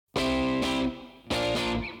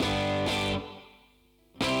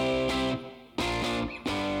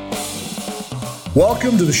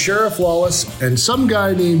Welcome to the Sheriff Lawless and Some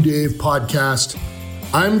Guy Named Dave podcast.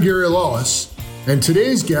 I'm Gary Lawless, and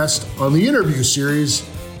today's guest on the interview series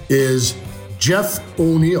is Jeff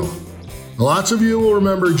O'Neill. Lots of you will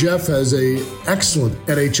remember Jeff as an excellent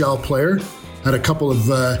NHL player. Had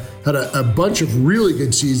a bunch of really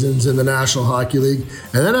good seasons in the National Hockey League,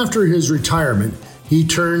 and then after his retirement, he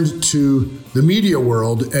turned to the media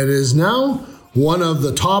world and is now one of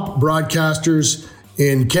the top broadcasters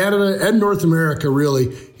in Canada and North America,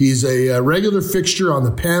 really. He's a regular fixture on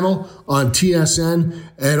the panel on TSN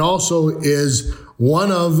and also is one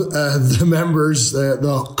of the members,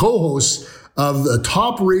 the co-hosts of the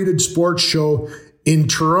top-rated sports show in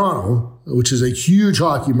Toronto, which is a huge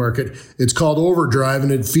hockey market. It's called Overdrive,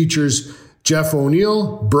 and it features Jeff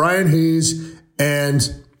O'Neill, Brian Hayes,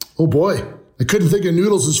 and, oh boy, I couldn't think of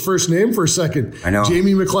Noodles' first name for a second. I know.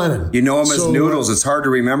 Jamie McLennan. You know him as Noodles. It's hard to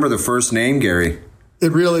remember the first name, Gary.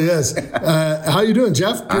 It really is. How you doing,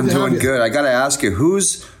 Jeff? I'm doing good. I got to ask you,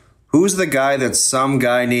 who's the guy that's some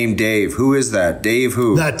guy named Dave? Who is that? Dave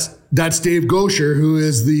who? That's Dave Gaucher, who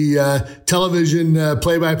is the television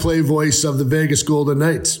play-by-play voice of the Vegas Golden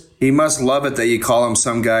Knights. He must love it that you call him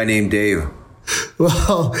some guy named Dave.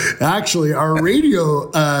 Well, actually, our radio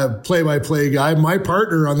play-by-play guy, my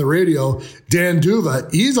partner on the radio, Dan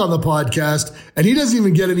Duva, he's on the podcast, and he doesn't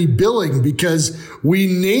even get any billing because we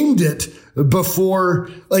named it before,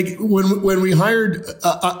 like when we hired,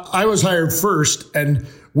 I was hired first, and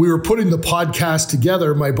we were putting the podcast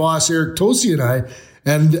together, my boss, Eric Tosi, and I,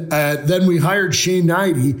 and then we hired Shane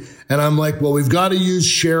Knighty, and I'm like, well, we've got to use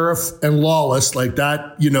Sheriff and Lawless like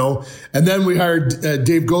that, you know. And then we hired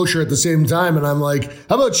Dave Gaucher at the same time, and I'm like,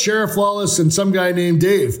 how about Sheriff Lawless and some guy named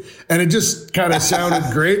Dave? And it just kind of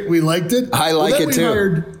sounded great. We liked it. I like it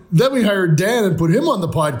too. Then we hired Dan and put him on the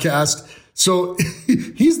podcast. So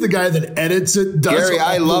he's the guy that edits it. Gary,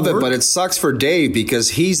 I love it, but it sucks for Dave because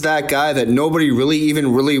he's that guy that nobody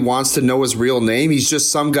really wants to know his real name. He's just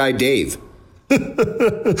some guy Dave.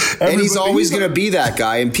 And he's always going to be that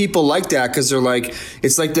guy. And people like that because they're like,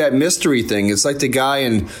 it's like that mystery thing. It's like the guy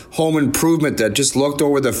in Home Improvement that just looked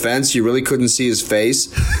over the fence. You really couldn't see his face.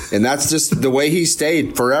 And that's just the way he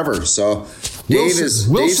stayed forever. So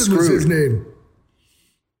Wilson was his name.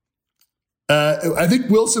 I think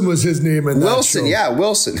Wilson was his name in that Wilson, show. Yeah,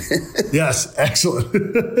 Wilson. Yes,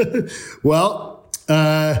 excellent. Well,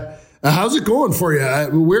 how's it going for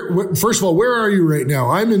you? First of all, where are you right now?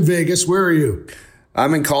 I'm in Vegas. Where are you?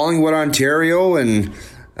 I'm in Collingwood, Ontario, and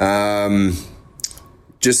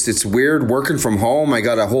it's weird working from home. I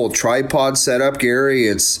got a whole tripod set up, Gary.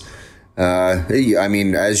 It's,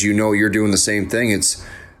 as you know, you're doing the same thing.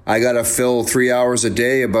 I got to fill 3 hours a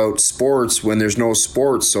day about sports when there's no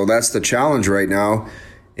sports. So that's the challenge right now.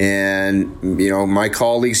 And, you know, my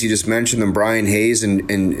colleagues, you just mentioned them, Brian Hayes and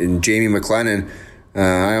Jamie McLennan.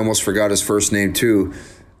 I almost forgot his first name too.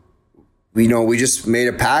 We just made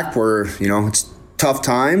a pact where, you know, it's tough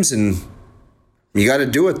times and you got to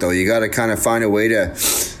do it though. You got to kind of find a way to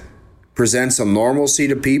present some normalcy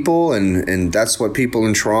to people. And that's what people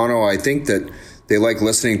in Toronto, I think that they like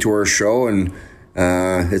listening to our show, and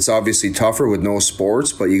it's obviously tougher with no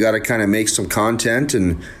sports, but you got to kind of make some content,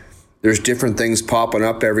 and there's different things popping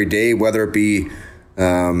up every day, whether it be, the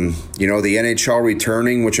NHL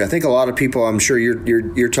returning, which I think a lot of people, I'm sure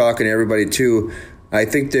you're talking to everybody too. I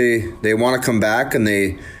think they want to come back, and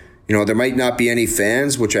there might not be any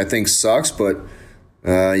fans, which I think sucks, but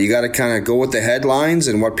you got to kind of go with the headlines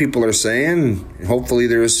and what people are saying. And hopefully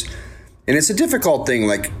and it's a difficult thing.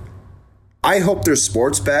 Like, I hope there's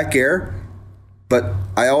sports back here. But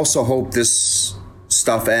I also hope this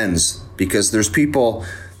stuff ends because there's people,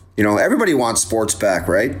 everybody wants sports back,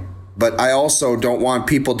 right? But I also don't want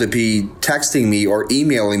people to be texting me or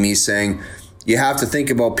emailing me saying, you have to think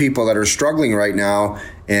about people that are struggling right now.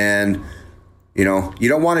 And, you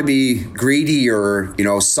don't want to be greedy or,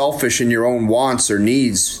 selfish in your own wants or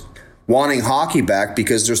needs, wanting hockey back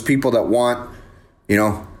because there's people that want,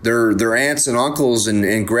 their aunts and uncles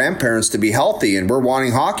and grandparents to be healthy, and we're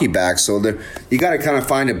wanting hockey back. So you got to kind of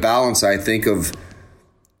find a balance, I think, of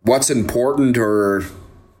what's important or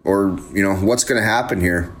what's going to happen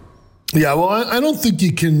here. Yeah, well, I don't think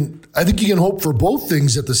you can. I think you can hope for both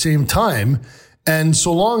things at the same time. And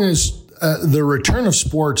so long as the return of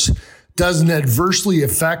sports doesn't adversely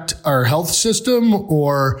affect our health system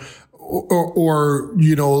or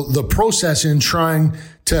the process in trying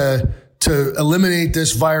to eliminate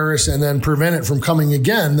this virus and then prevent it from coming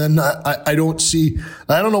again, then I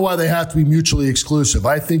don't know why they have to be mutually exclusive.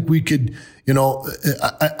 I think we could,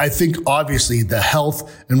 I think obviously the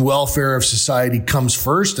health and welfare of society comes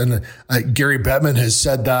first. And Gary Bettman has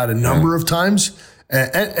said that a number of times.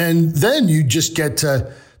 And then you just get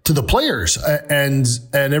to the players and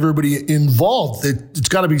everybody involved. It's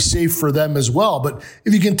got to be safe for them as well. But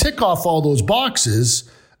if you can tick off all those boxes,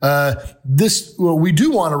 we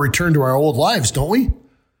do want to return to our old lives, don't we?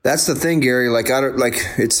 That's the thing, Gary.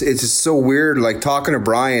 It's so weird. Like talking to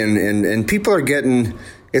Brian and people are getting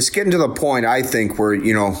to the point, I think, where,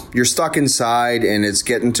 you're stuck inside and it's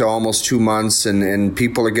getting to almost 2 months and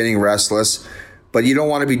people are getting restless, but you don't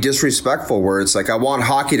want to be disrespectful where it's like, I want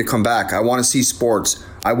hockey to come back. I want to see sports.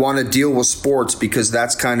 I want to deal with sports because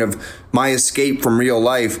that's kind of my escape from real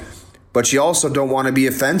life. But you also don't want to be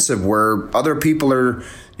offensive where other people are,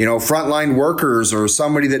 frontline workers or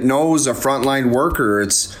somebody that knows a frontline worker.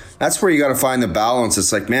 That's where you got to find the balance.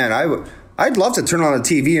 It's like, man, I'd love to turn on the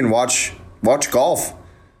TV and watch golf.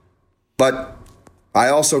 But I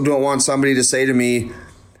also don't want somebody to say to me,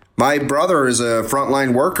 my brother is a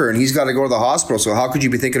frontline worker and he's got to go to the hospital, so how could you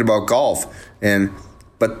be thinking about golf?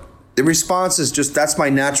 But the response is just, that's my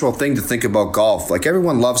natural thing to think about golf. Like,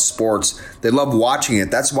 everyone loves sports. They love watching it.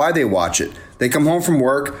 That's why they watch it. They come home from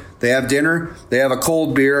work, they have dinner, they have a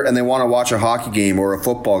cold beer, and they want to watch a hockey game or a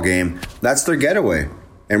football game. That's their getaway.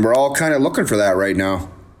 And we're all kind of looking for that right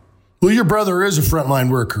now. Well, your brother is a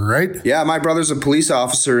frontline worker, right? Yeah, my brother's a police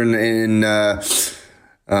officer in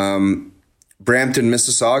Brampton,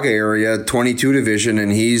 Mississauga area, 22 division,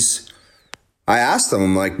 and I asked him,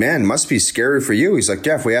 I'm like, man, it must be scary for you. He's like,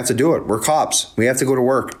 Jeff, we have to do it. We're cops. We have to go to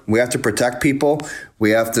work. We have to protect people.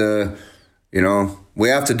 We have to, we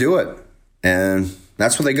have to do it. And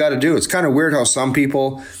that's what they got to do. It's kind of weird how some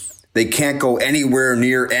people, they can't go anywhere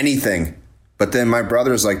near anything. But then my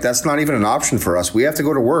brother's like, that's not even an option for us. We have to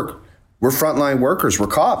go to work. We're frontline workers. We're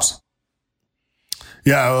cops.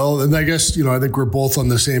 Yeah, well, and I guess, I think we're both on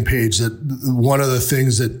the same page that one of the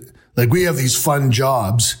things that, like, we have these fun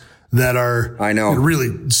jobs that are, I know,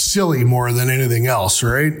 really silly more than anything else,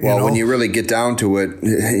 right? Well, when you really get down to it,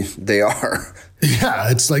 they are. Yeah,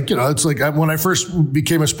 it's like when I first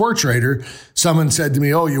became a sports writer, someone said to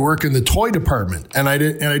me, "Oh, you work in the toy department," and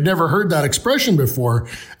I'd never heard that expression before.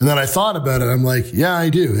 And then I thought about it. I'm like, yeah, I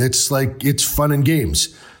do. It's like, it's fun and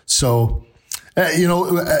games. So,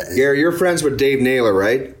 Gary, you're friends with Dave Naylor,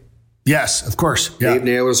 right? Yes, of course. Yeah. Dave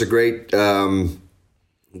Naylor's a great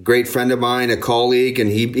friend of mine, a colleague, and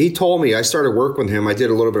he told me, I started work with him. I did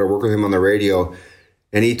a little bit of work with him on the radio,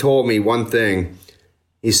 and he told me one thing.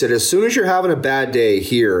 He said, as soon as you're having a bad day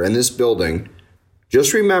here in this building,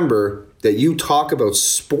 just remember that you talk about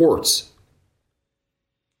sports.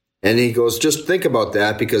 And he goes, just think about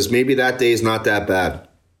that, because maybe that day is not that bad.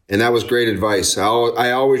 And that was great advice.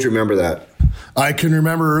 I always remember that. I can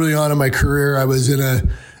remember early on in my career, I was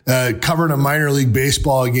in covering a minor league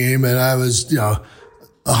baseball game, and I was,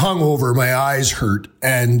 hungover. My eyes hurt,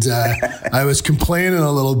 and I was complaining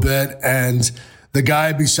a little bit, and the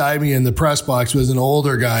guy beside me in the press box was an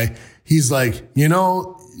older guy. He's like,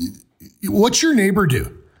 what's your neighbor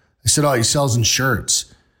do? I said, oh, he sells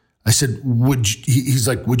insurance. I said, he's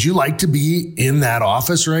like, would you like to be in that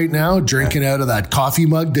office right now, drinking out of that coffee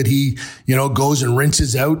mug that he, goes and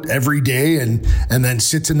rinses out every day and then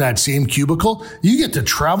sits in that same cubicle? You get to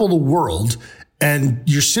travel the world, and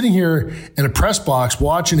you're sitting here in a press box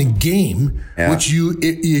watching a game, which you'd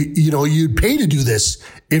pay to do this.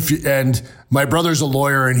 And my brother's a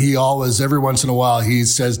lawyer, and he always, every once in a while, he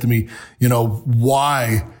says to me,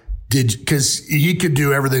 why because he could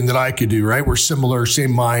do everything that I could do, right? We're similar,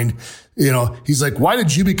 same mind. He's like, why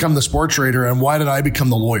did you become the sports writer and why did I become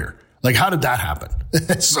the lawyer? Like, how did that happen?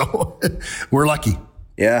 So we're lucky.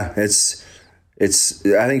 Yeah, I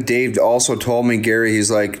think Dave also told me, Gary, he's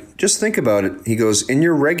like, just think about it. He goes, in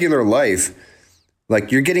your regular life, like,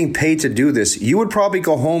 you're getting paid to do this. You would probably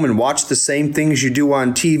go home and watch the same things you do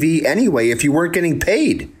on TV anyway if you weren't getting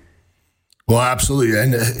paid. Well, absolutely.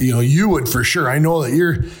 And, you would for sure. I know that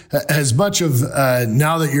you're as much of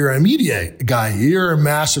now that you're a media guy, you're a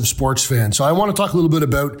massive sports fan. So I want to talk a little bit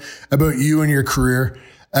about you and your career.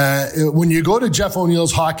 When you go to Jeff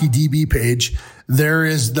O'Neill's Hockey DB page, there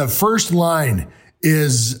is the first line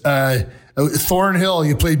is Thornhill.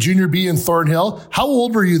 You played Junior B in Thornhill. How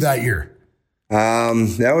old were you that year?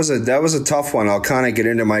 That was a tough one. I'll kind of get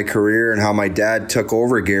into my career and how my dad took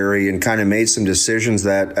over, Gary, and kind of made some decisions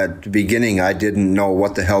that at the beginning I didn't know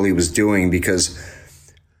what the hell he was doing because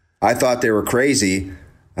I thought they were crazy.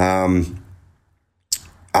 I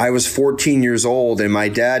was 14 years old and my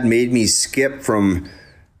dad made me skip from,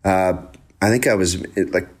 I think I was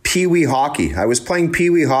like Pee Wee hockey. I was playing Pee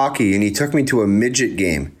Wee hockey and he took me to a midget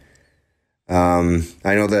game.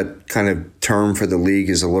 I know that kind of term for the league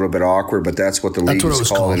is a little bit awkward, but that's what the league is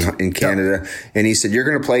called in Canada. Yep. And he said, "You're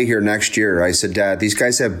going to play here next year." I said, "Dad, these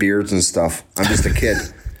guys have beards and stuff. I'm just a kid."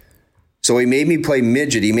 So he made me play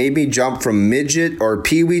midget. He made me jump from midget or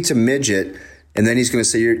peewee to midget. And then he's going to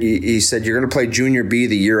say, he said, "You're going to play junior B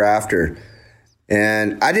the year after."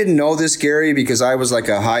 And I didn't know this, Gary, because I was like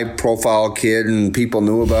a high profile kid and people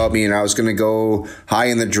knew about me and I was going to go high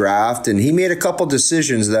in the draft. And he made a couple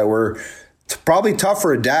decisions that were probably tough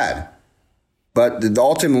for a dad. But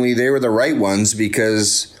ultimately they were the right ones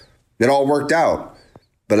because it all worked out.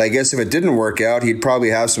 But I guess if it didn't work out, he'd probably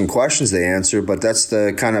have some questions to answer. But that's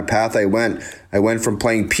the kind of path I went. I went from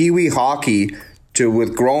playing peewee hockey to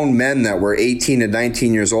with grown men that were 18 and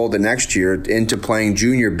 19 years old the next year into playing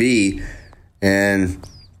junior B. And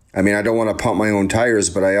I mean, I don't want to pump my own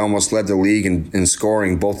tires, but I almost led the league in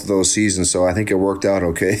scoring both of those seasons. So I think it worked out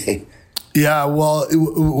okay. Yeah, well,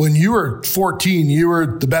 when you were 14, you were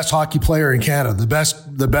the best hockey player in Canada,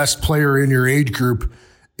 the best player in your age group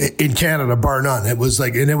in Canada, bar none. It was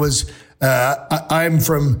like, and it was, I'm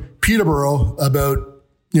from Peterborough, about,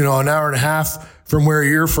 an hour and a half from where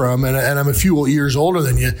you're from, and I'm a few years older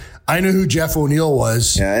than you. I knew who Jeff O'Neill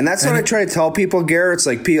was. Yeah, and that's what I try to tell people, Garrett. It's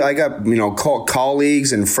like, I got,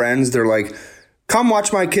 colleagues and friends. They're like, "Come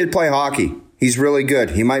watch my kid play hockey. He's really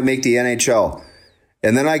good. He might make the NHL."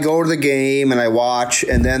 And then I go to the game and I watch,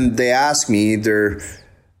 and then they ask me, and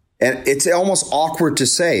it's almost awkward to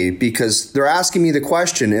say because they're asking me the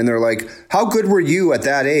question and they're like, "How good were you at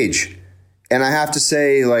that age?" And I have to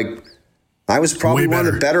say, like, I was probably one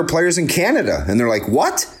of the better players in Canada. And they're like,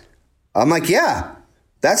 "What?" I'm like, "Yeah,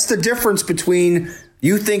 that's the difference between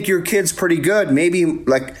you think your kid's pretty good. Maybe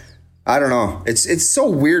like, I don't know. It's so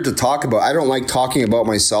weird to talk about. I don't like talking about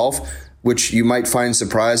myself, which you might find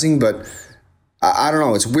surprising, but I don't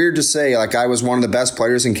know. It's weird to say like I was one of the best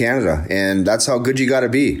players in Canada, and that's how good you got to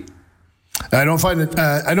be. I don't find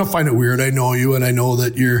it weird. I know you, and I know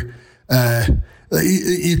that you're.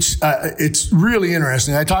 It's really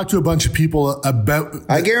interesting. I talked to a bunch of people about.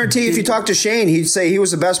 I guarantee if you talk to Shane, he'd say he was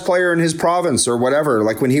the best player in his province or whatever,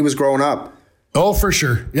 like when he was growing up. Oh, for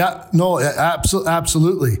sure. Yeah. No.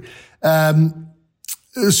 Absolutely.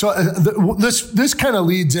 This kind of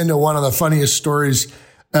leads into one of the funniest stories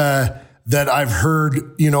that I've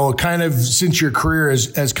heard, kind of since your career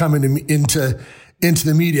has come into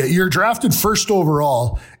the media. You're drafted first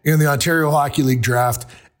overall in the Ontario Hockey League draft,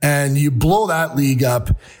 and you blow that league up,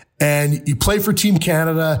 and you play for Team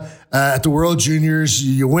Canada at the World Juniors.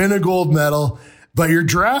 You win a gold medal, but your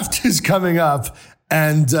draft is coming up.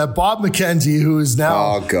 And Bob McKenzie, who is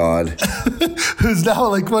now, oh God, who's now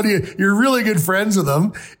like you're really good friends with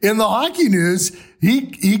him in the hockey news.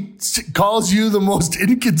 He calls you the most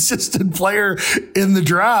inconsistent player in the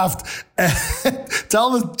draft.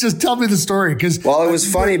 Tell me the story, well, it was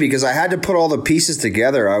funny because I had to put all the pieces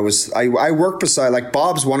together. I work beside, like,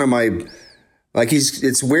 Bob's one of my, like,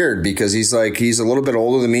 it's weird because he's a little bit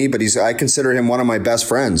older than me, but I consider him one of my best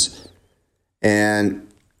friends. And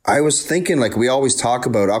I was thinking, like, we always talk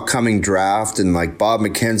about upcoming draft and like Bob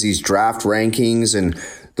McKenzie's draft rankings and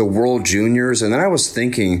the World Juniors. And then I was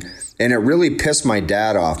thinking, and it really pissed my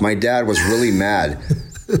dad off. My dad was really mad.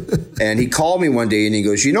 And he called me one day and he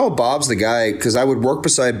goes, Bob's the guy, because I would work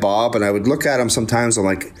beside Bob and I would look at him sometimes. I'm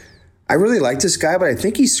like, I really like this guy, but I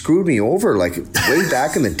think he screwed me over like way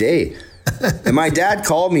back in the day. And my dad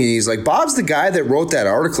called me and he's like, Bob's the guy that wrote that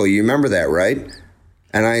article. You remember that, right?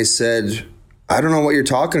 And I said, I don't know what you're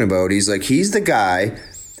talking about. He's like, he's the guy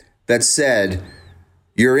that said,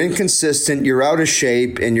 you're inconsistent, you're out of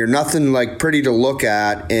shape, and you're nothing like pretty to look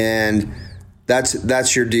at, and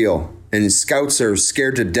that's your deal. And scouts are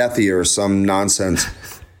scared to death of you or some nonsense.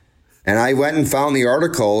 And I went and found the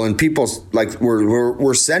article, and people like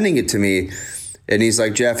were sending it to me. And he's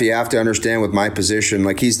like, Jeff, you have to understand with my position,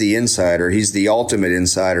 like, he's the insider. He's the ultimate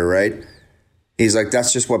insider, right? He's like,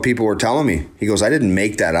 that's just what people were telling me. He goes, I didn't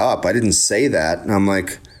make that up. I didn't say that. And I'm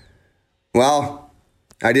like, well,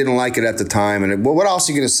 I didn't like it at the time. And what else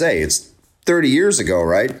are you going to say? It's 30 years ago,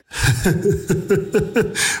 right?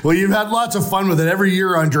 Well, you've had lots of fun with it. Every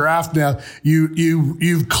year on draft now, you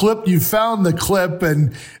found the clip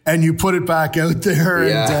and you put it back out there.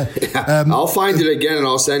 Yeah. And, I'll find it again and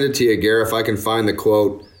I'll send it to you, Gary, if I can find the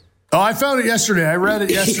quote. Oh, I found it yesterday. I read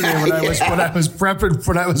it yesterday when I was prepping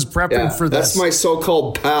for this. That's my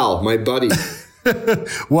so-called pal, my buddy.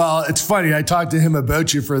 Well, it's funny. I talked to him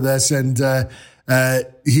about you for this, and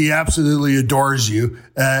he absolutely adores you.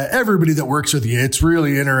 Everybody that works with you, it's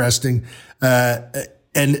really interesting.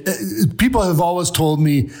 people have always told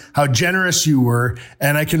me how generous you were.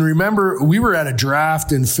 And I can remember we were at a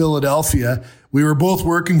draft in Philadelphia. We were both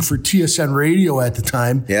working for TSN Radio at the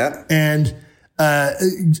time. Yeah. And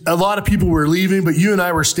a lot of people were leaving, but you and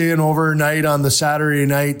I were staying overnight on the Saturday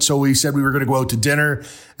night. So we said we were going to go out to dinner,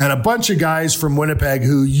 and a bunch of guys from Winnipeg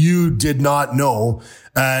who you did not know,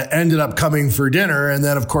 ended up coming for dinner. And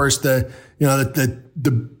then of course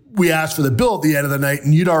we asked for the bill at the end of the night,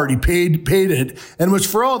 and you'd already paid it. And it was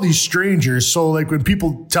for all these strangers. So like when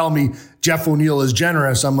people tell me Jeff O'Neill is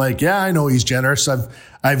generous, I'm like, yeah, I know he's generous.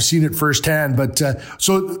 I've seen it firsthand. But,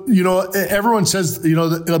 everyone says,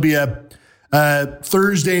 it'll be a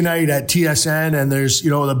Thursday night at TSN, and there's,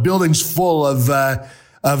 the building's full of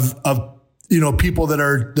people that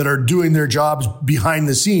are doing their jobs behind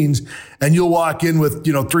the scenes, and you'll walk in with,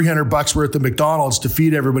 $300 worth of McDonald's to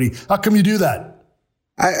feed everybody. How come you do that?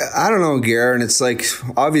 I don't know, Gare, and it's like,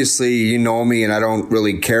 obviously you know me, and I don't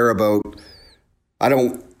really care about, I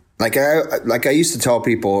used to tell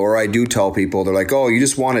people, or I do tell people, they're like, oh, you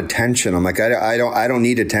just want attention. I'm like, I don't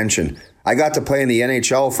need attention. I got to play in the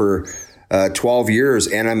NHL for 12 years,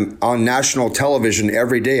 and I'm on national television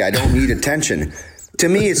every day. I don't need attention. To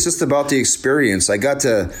me, it's just about the experience. I got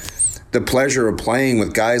the pleasure of playing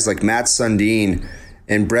with guys like Matt Sundin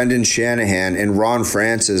and Brendan Shanahan and Ron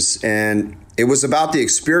Francis, and it was about the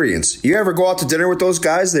experience. You ever go out to dinner with those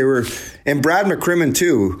guys? And Brad McCrimmon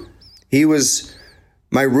too. He was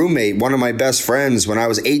my roommate, one of my best friends. When I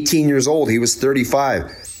was 18 years old, he was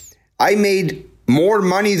 35. I made more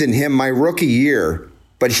money than him my rookie year,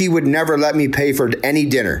 but he would never let me pay for any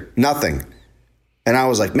dinner, nothing. And I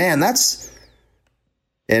was like, man,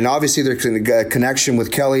 and obviously there's a connection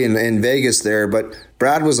with Kelly in Vegas there, but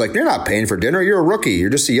Brad was like, you're not paying for dinner. You're a rookie. You're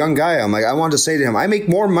just a young guy. I'm like, I wanted to say to him, I make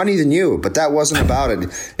more money than you, but that wasn't about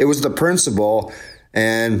it. It was the principle.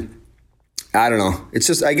 And I don't know.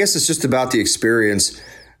 I guess it's just about the experience.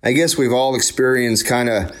 I guess we've all experienced kind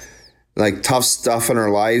of like tough stuff in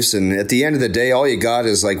our lives. And at the end of the day, all you got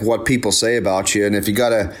is like what people say about you. And if you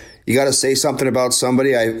gotta say something about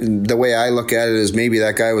somebody, the way I look at it is maybe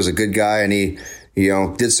that guy was a good guy and he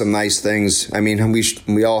did some nice things. I mean,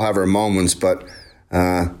 we all have our moments, but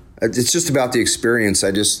it's just about the experience.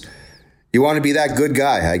 You want to be that good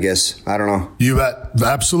guy, I guess. I don't know. You bet.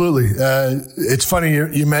 Absolutely. It's funny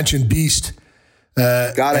you mentioned Beast.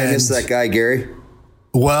 God, I miss that guy, Gary.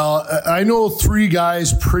 Well, I know three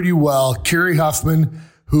guys pretty well. Kerry Huffman,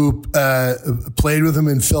 who played with him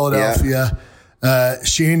in Philadelphia. Yeah.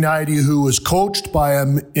 Shane Knighty, who was coached by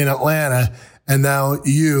him in Atlanta. And now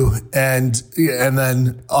you, and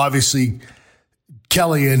then obviously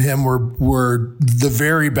Kelly and him were the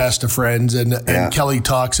very best of friends, and Kelly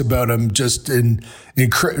talks about him just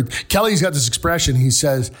Kelly's got this expression. He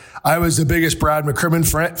says, I was the biggest Brad McCrimmon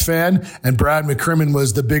fan, and Brad McCrimmon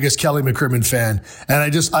was the biggest Kelly McCrimmon fan. And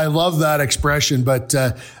I love that expression. But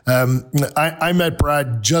I met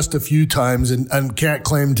Brad just a few times and can't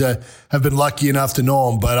claim to have been lucky enough to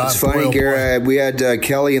know him. But it's funny, Gary. We had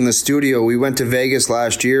Kelly in the studio. We went to Vegas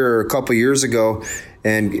last year or a couple years ago,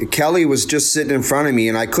 and Kelly was just sitting in front of me,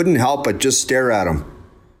 and I couldn't help but just stare at him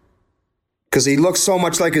because he looks so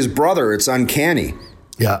much like his brother. It's uncanny.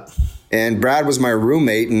 Yeah. And Brad was my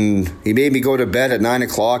roommate, and he made me go to bed at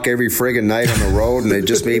 9:00 every friggin' night on the road, and it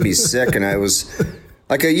just made me sick. And I was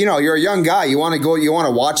like, you're a young guy. You want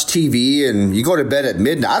to watch TV, and you go to bed at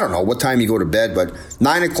midnight. I don't know what time you go to bed, but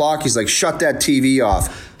 9:00, he's like, shut that TV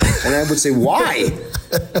off. And I would say, why?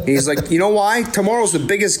 And he's like, you know why? Tomorrow's the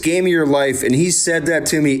biggest game of your life. And he said that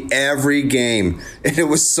to me every game. And it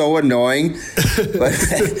was so annoying. But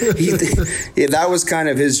that was kind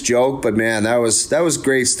of his joke. But man, that was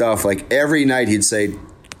great stuff. Like every night he'd say,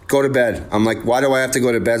 go to bed. I'm like, why do I have to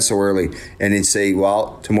go to bed so early? And he'd say,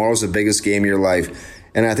 well, tomorrow's the biggest game of your life.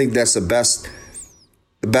 And I think that's the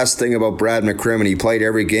best thing about Brad McCrimmon. He played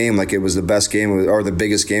every game like it was the best game or the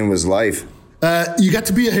biggest game of his life. You got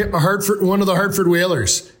to be one of the Hartford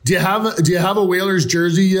Whalers. Do you have a Whalers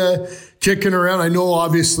jersey kicking around? I know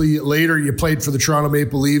obviously later you played for the Toronto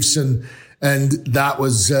Maple Leafs and that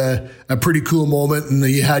was a pretty cool moment. And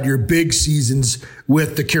you had your big seasons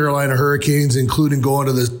with the Carolina Hurricanes, including going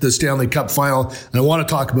to the Stanley Cup final. And I want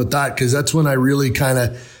to talk about that because that's when I really kind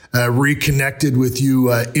of reconnected with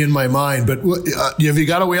you in my mind. But have you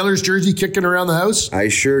got a Whalers jersey kicking around the house? I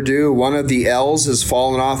sure do. One of the L's has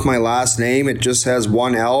fallen off my last name. It just has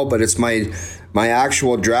one L, but it's my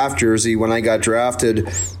actual draft jersey when I got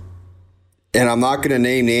drafted. And I'm not going to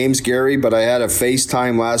name names, Gary, but I had a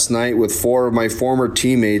FaceTime last night with 4 of my former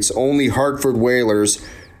teammates, only Hartford Whalers,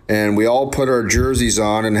 and we all put our jerseys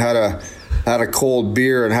on and had had a cold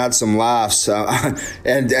beer and had some laughs.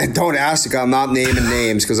 And don't ask, I'm not naming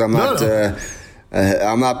names because I'm not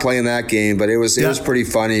I'm not playing that game. But it was pretty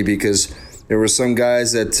funny because there were some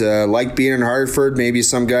guys that liked being in Hartford, maybe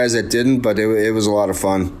some guys that didn't, but it was a lot of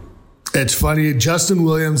fun. It's funny. Justin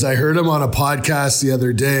Williams, I heard him on a podcast the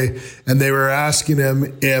other day, and they were asking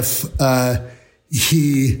him if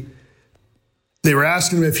he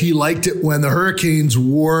liked it when the Hurricanes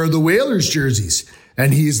wore the Whalers jerseys.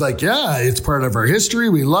 And he's like, yeah, it's part of our history.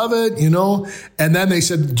 We love it, you know. And then they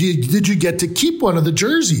said, did you get to keep one of the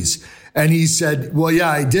jerseys? And he said, well, yeah,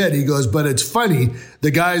 I did. He goes, but it's funny.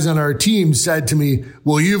 The guys on our team said to me,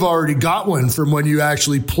 well, you've already got one from when you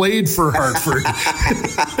actually played for Hartford.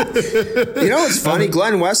 You know, it's funny.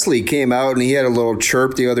 Glenn Wesley came out and he had a little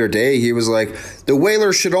chirp the other day. He was like, the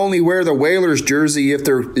Whalers should only wear the Whalers jersey if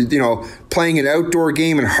they're, playing an outdoor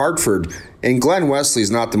game in Hartford. And Glenn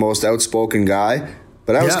Wesley's not the most outspoken guy,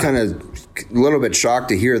 but I was kind of a little bit shocked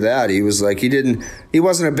to hear that. He was like, he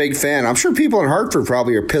wasn't a big fan. I'm sure people in Hartford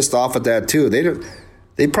probably are pissed off at that too.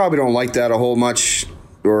 They probably don't like that a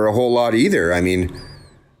whole lot either. I mean,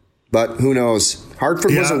 but who knows?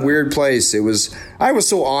 Hartford was a weird place. I was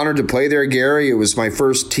so honored to play there, Gary. It was my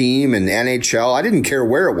first team in NHL. I didn't care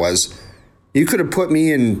where it was. You could have put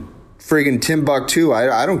me in friggin' Timbuktu.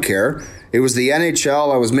 I don't care. It was the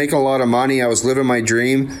NHL. I was making a lot of money. I was living my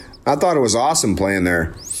dream. I thought it was awesome playing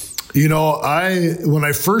there. You know, when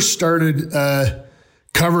I first started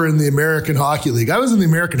covering the American Hockey League, I was in the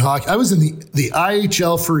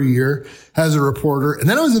IHL for a year as a reporter, and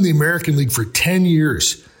then I was in the American League for 10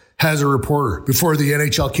 years as a reporter before the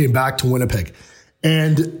NHL came back to Winnipeg.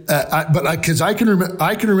 And because I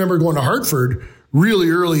can remember going to Hartford really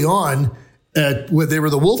early on when they were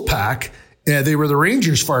the Wolfpack, and they were the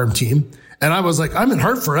Rangers farm team. And I was like, I'm in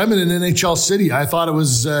Hartford. I'm in an NHL city. I thought it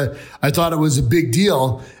was a big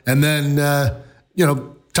deal. And then,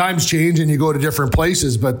 times change and you go to different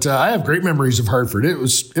places. But I have great memories of Hartford. It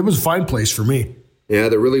was a fine place for me. Yeah,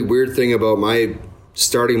 the really weird thing about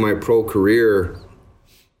starting my pro career,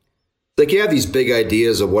 like you have these big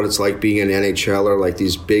ideas of what it's like being an NHLer, like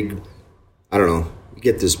these big, I don't know, you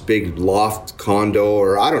get this big loft condo,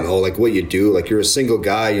 or I don't know, like what you do. Like you're a single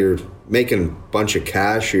guy, you're making a bunch of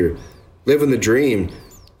cash, you're living the dream.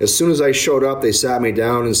 As soon as I showed up, they sat me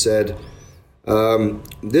down and said,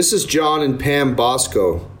 this is John and Pam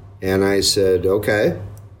Bosco. And I said, okay.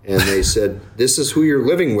 And they said, this is who you're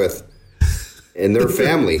living with and their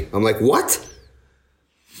family. I'm like, what?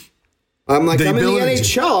 I'm like, I'm in the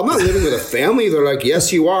NHL. I'm not living with a family. They're like,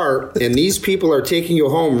 yes, you are. And these people are taking you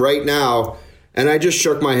home right now. And I just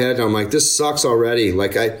shook my head. And I'm like, this sucks already.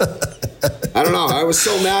 Like, I don't know. I was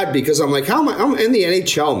so mad because I'm like, I'm in the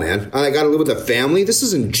NHL, man. I got to live with a family. This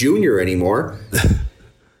isn't junior anymore.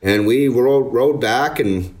 And we rode back,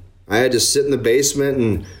 and I had to sit in the basement.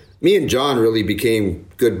 And me and John really became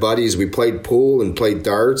good buddies. We played pool and played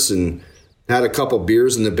darts and had a couple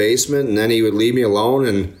beers in the basement. And then he would leave me alone.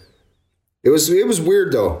 And it was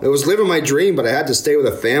weird, though. It was living my dream, but I had to stay with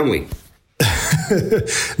a family.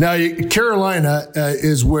 Now, Carolina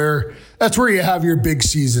is that's where you have your big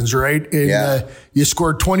seasons, right? You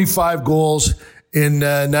scored 25 goals in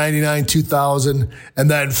 99, 2000,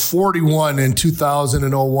 and then 41 in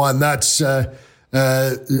 2001. That's a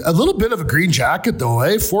little bit of a green jacket, though,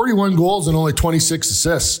 eh? 41 goals and only 26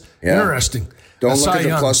 assists. Yeah. Interesting. Don't look at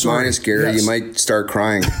the plus minus, Gary. Yes. You might start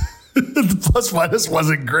crying. The plus minus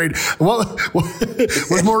wasn't great. Well,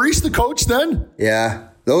 was Maurice the coach then? Yeah.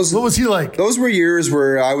 What was he like? Those were years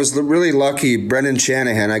where I was really lucky. Brendan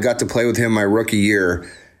Shanahan, I got to play with him my rookie year.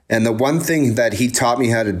 And the one thing that he taught me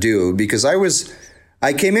how to do, because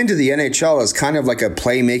I came into the NHL as kind of like a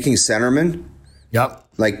playmaking centerman. Yep.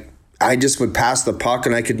 Like I just would pass the puck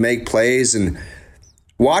and I could make plays. And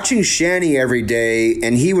watching Shanny every day,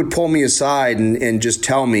 and he would pull me aside and just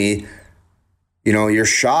tell me, your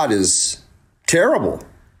shot is terrible.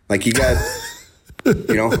 Like you got...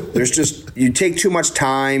 you take too much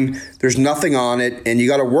time. There's nothing on it, and you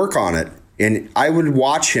got to work on it. And I would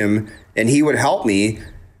watch him, and he would help me.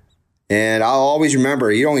 And I'll always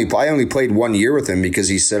remember I only played 1 year with him because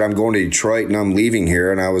he said, I'm going to Detroit and I'm leaving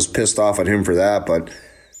here. And I was pissed off at him for that. But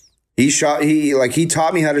he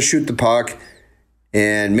taught me how to shoot the puck.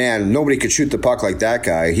 And man, nobody could shoot the puck like that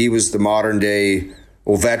guy. He was the modern day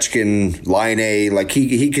Ovechkin, Laine. Like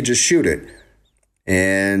he could just shoot it.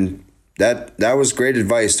 And that was great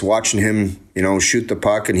advice, watching him, shoot the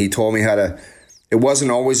puck. And he told me it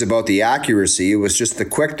wasn't always about the accuracy. It was just the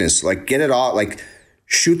quickness. Like get it all, like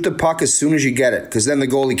shoot the puck as soon as you get it, because then the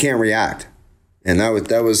goalie can't react. And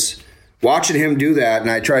that was watching him do that.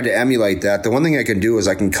 And I tried to emulate that. The one thing I can do is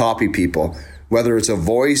I can copy people. whether it's a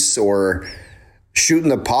voice or shooting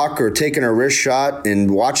the puck or taking a wrist shot and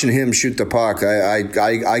watching him shoot the puck.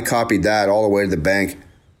 I copied that all the way to the bank.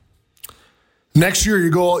 Next year, you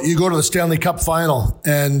go to the Stanley Cup final,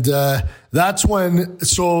 and that's when.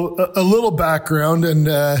 So a little background, and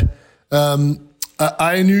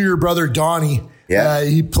I knew your brother Donnie. Yeah,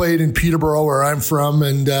 he played in Peterborough, where I'm from,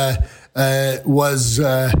 and was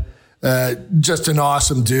just an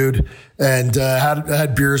awesome dude. And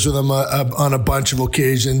had beers with him on a bunch of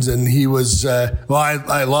occasions, and he was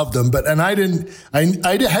I loved him, but I hadn't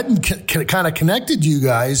kind of connected you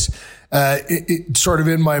guys. Sort of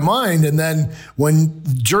in my mind. And then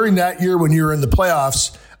during that year when you were in the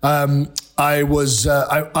playoffs, I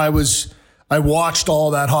watched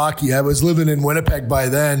all that hockey. I was living in Winnipeg by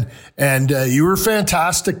then, and you were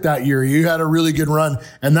fantastic that year. You had a really good run,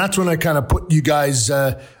 and that's when I kind of put you guys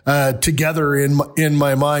together in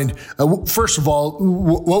my mind. First of all,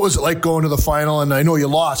 what was it like going to the final? And I know you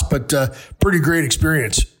lost, but pretty great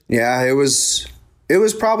experience. Yeah, it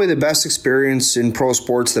was probably the best experience in pro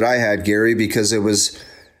sports that I had, Gary, because it was,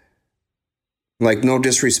 like, no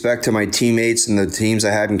disrespect to my teammates and the teams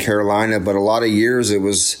I had in Carolina, but a lot of years it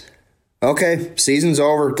was, okay, season's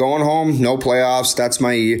over, going home, no playoffs. That's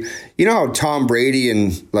my, you know how Tom Brady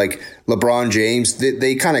and like LeBron James,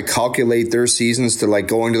 they kind of calculate their seasons to like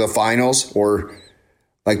going to the finals, or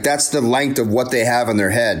like that's the length of what they have in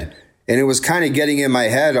their head. And it was kind of getting in my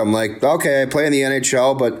head. I'm like, okay, I play in the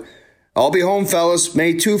NHL, but I'll be home, fellas.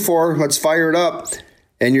 May 2-4. Let's fire it up.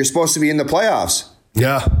 And you're supposed to be in the playoffs.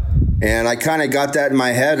 Yeah. And I kind of got that in my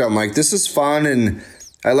head. I'm like, this is fun. And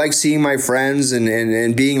I like seeing my friends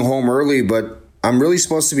and being home early, but I'm really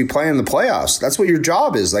supposed to be playing the playoffs. That's what your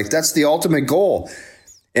job is. Like, that's the ultimate goal.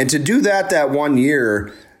 And to do that 1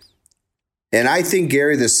 year, and I think,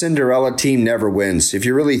 Gary, the Cinderella team never wins. If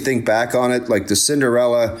you really think back on it, like the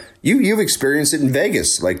Cinderella, you've experienced it in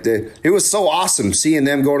Vegas. Like it was so awesome seeing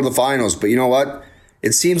them go to the finals. But you know what?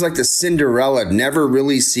 It seems like the Cinderella never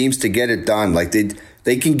really seems to get it done. Like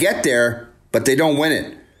they can get there, but they don't win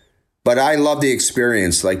it. But I love the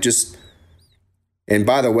experience. Like just, and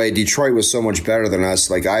by the way, Detroit was so much better than us.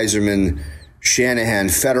 Like Yzerman, Shanahan,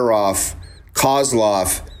 Fedorov,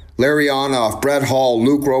 Kozlov, Larionov, Brett Hall,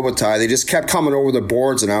 Luc Robitaille, they just kept coming over the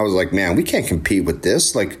boards, and I was like, man, we can't compete with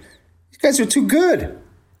this. Like, you guys are too good.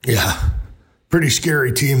 Yeah. Pretty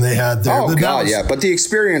scary team they had there. Oh, God, yeah. But the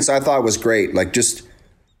experience I thought was great. Like, just,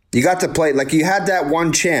 you got to play, like, you had that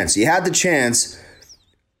one chance. You had the chance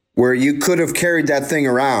where you could have carried that thing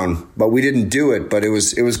around, but we didn't do it. But it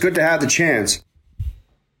was good to have the chance.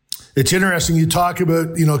 It's interesting you talk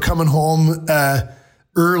about, coming home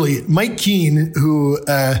early. Mike Keane, who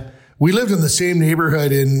we lived in the same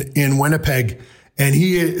neighborhood in Winnipeg, and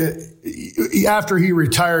he after he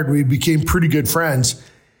retired, we became pretty good friends.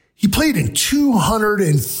 He played in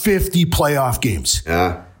 250 playoff games.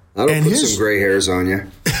 Yeah, that'll put some gray hairs on you.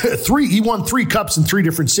 He won 3 cups in 3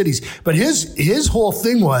 different cities. But his whole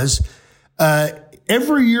thing was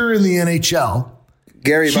every year in the NHL.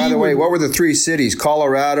 Gary, by the way, what were the 3 cities?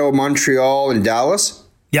 Colorado, Montreal, and Dallas?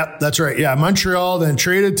 Yep, that's right. Yeah, Montreal, then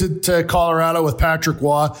traded to Colorado with Patrick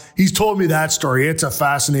Roy. He's told me that story. It's a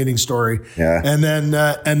fascinating story. Yeah. And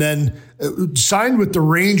then signed with the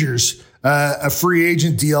Rangers, a free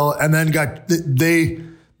agent deal, and then I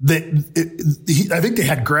think they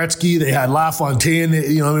had Gretzky, they had LaFontaine.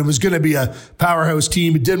 It was going to be a powerhouse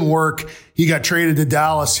team. It didn't work. He got traded to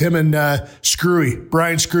Dallas. Him and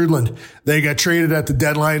Brian Skrudland, they got traded at the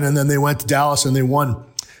deadline, and then they went to Dallas and they won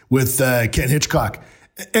with Ken Hitchcock.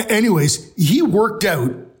 Anyways, he worked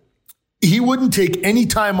out. He wouldn't take any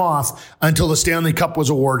time off until the Stanley Cup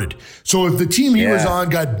was awarded. So if the team he was on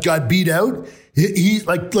got beat out, he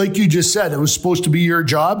like you just said, it was supposed to be your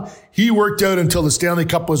job. He worked out until the Stanley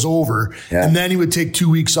Cup was over, and then he would take 2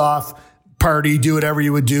 weeks off, party, do whatever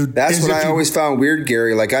you would do. That's what I always found weird,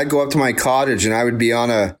 Gary. Like, I'd go up to my cottage and I would be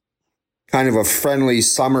on a kind of a friendly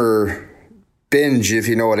summer binge, if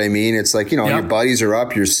you know what I mean. It's like, your buddies are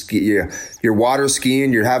up, you're water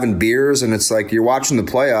skiing, you're having beers, and it's like you're watching the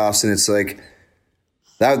playoffs, and it's like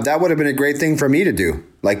that would have been a great thing for me to do.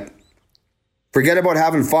 Like, forget about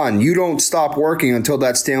having fun. You don't stop working until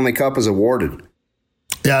that Stanley Cup is awarded.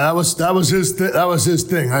 Yeah, that was his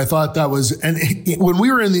thing. I thought that was, and when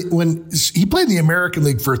he played in the American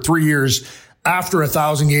League for 3 years after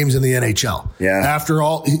 1,000 games in the NHL. Yeah, after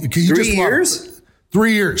all, 3 years.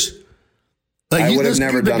 3 years. Like, I would have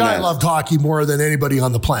never done that. The guy loved hockey more than anybody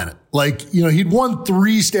on the planet. Like, he'd won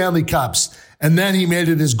 3 Stanley Cups, and then he made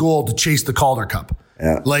it his goal to chase the Calder Cup.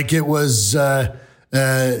 Yeah. Like, it was,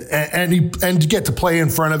 and to get to play in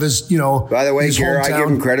front of his, By the way, his Gary, I hometown. give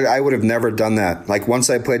him credit. I would have never done that. Like once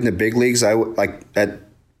I played in the big leagues,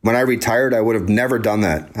 when I retired, I would have never done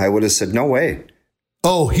that. I would have said, no way.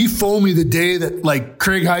 Oh, he phoned me the day that like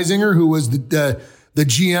Craig Heisinger, who was the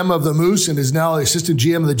GM of the Moose and is now the assistant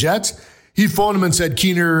GM of the Jets, he phoned him and said,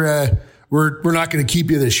 Keener, we're not going to keep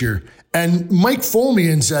you this year. And Mike phoned me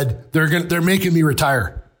and said, they're making me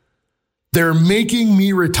retire. They're making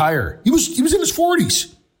me retire. He was in his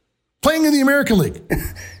 40s playing in the American League.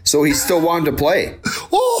 So he still wanted to play.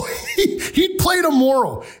 Oh, he'd play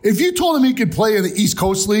tomorrow. If you told him he could play in the East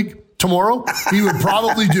Coast League tomorrow, he would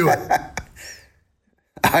probably do it.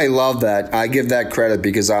 I love that. I give that credit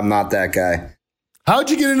because I'm not that guy. How'd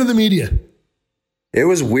you get into the media? It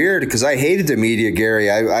was weird because I hated the media, Gary.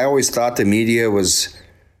 I always thought the media was,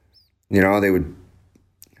 they would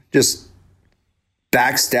just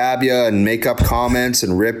backstab you and make up comments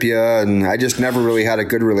and rip you. And I just never really had a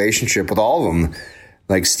good relationship with all of them.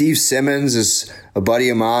 Like Steve Simmons is a buddy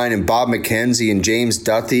of mine, and Bob McKenzie and James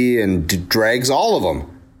Duthie and Dregs, all of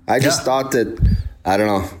them. I just thought that, I don't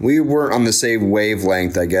know, we weren't on the same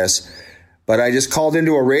wavelength, I guess. But I just called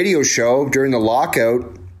into a radio show during the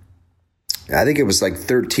lockout. I think it was like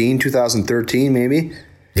 2013 maybe.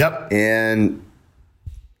 Yep. And,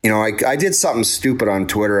 I did something stupid on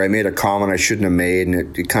Twitter. I made a comment I shouldn't have made,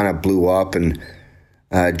 and it kind of blew up. And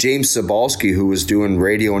James Cybulski, who was doing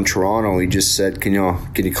radio in Toronto, he just said, can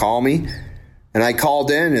you call me? And I called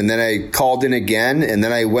in, and then I called in again, and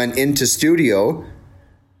then I went into studio.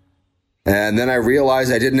 And then I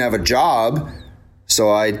realized I didn't have a job.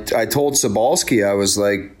 So I told Cybulski, I was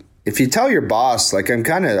like, if you tell your boss, like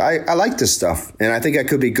I like this stuff and I think I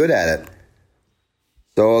could be good at it.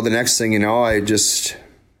 So the next thing you know,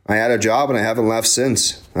 I had a job and I haven't left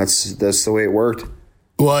since. That's the way it worked.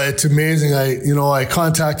 Well, it's amazing. I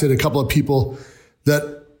contacted a couple of people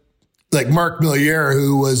that, like Mark Milliere,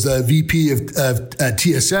 who was the VP of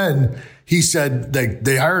TSN. He said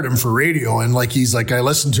they hired him for radio, and he's like, I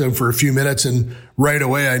listened to him for a few minutes, and right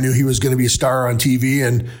away I knew he was going to be a star on TV.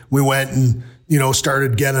 And we went and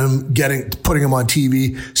started putting him on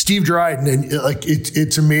TV. Steve Dryden, and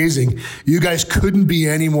it's amazing. You guys couldn't be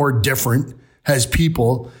any more different as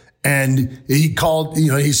people. And he called,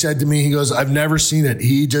 he said to me, he goes, I've never seen it.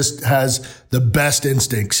 He just has the best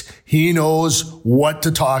instincts. He knows what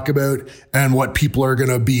to talk about and what people are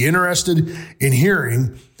going to be interested in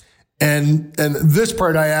hearing. And this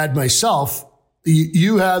part I add myself.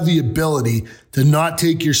 You have the ability to not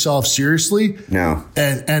take yourself seriously. No.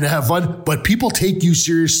 And have fun, but people take you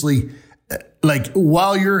seriously. Like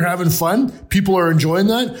while you're having fun, people are enjoying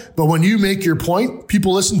that. But when you make your point,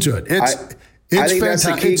 people listen to it. I think that's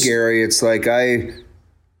the key, Gary. It's like I'm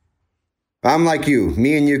like you.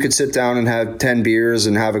 Me and you could sit down and have 10 beers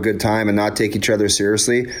and have a good time and not take each other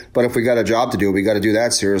seriously. But if we got a job to do, we got to do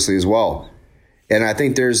that seriously as well. And I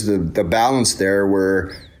think there's the balance there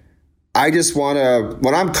where I just want to,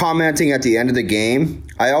 when I'm commenting at the end of the game,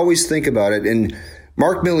 I always think about it. And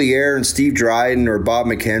Mark Milliere and Steve Dryden or Bob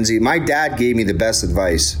McKenzie, my dad gave me the best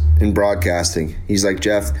advice in broadcasting. He's like,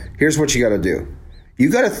 Jeff, here's what you got to do. You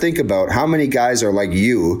got to think about how many guys are like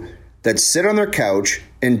you that sit on their couch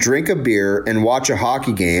and drink a beer and watch a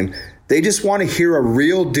hockey game. They just want to hear a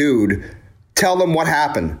real dude tell them what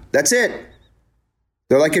happened. That's it.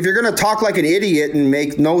 They're like, if you're going to talk like an idiot and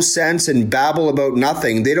make no sense and babble about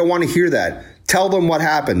nothing, they don't want to hear that. Tell them what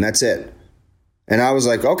happened. That's it. And I was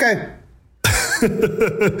like, okay.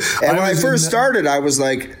 And when I first started, I was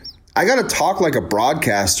like, I got to talk like a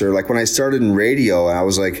broadcaster. Like when I started in radio, I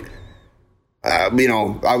was like, I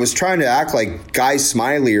was trying to act like Guy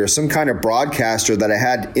Smiley or some kind of broadcaster that I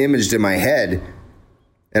had imaged in my head.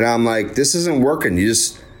 And I'm like, this isn't working.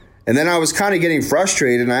 And then I was kind of getting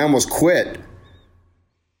frustrated and I almost quit.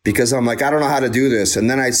 Because I'm like, I don't know how to do this. And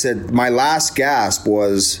then I said, my last gasp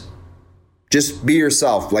was just be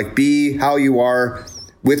yourself. Like be how you are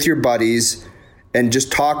with your buddies and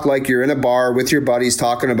just talk like you're in a bar with your buddies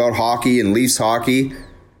talking about hockey and Leafs hockey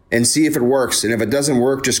and see if it works. And if it doesn't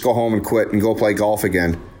work, just go home and quit and go play golf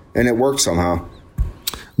again. And it worked somehow.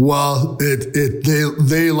 Well,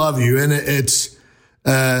 they love you. And it's,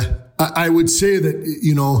 I would say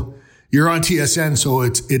that, you're on TSN, so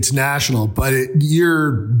it's national, but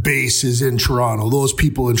your base is in Toronto. Those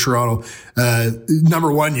people in Toronto,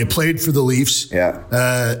 number one, you played for the Leafs. Yeah.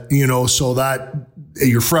 So that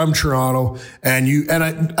you're from Toronto and you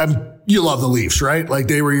love the Leafs, right? Like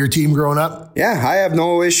they were your team growing up. Yeah. I have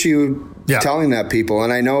no issue telling that people.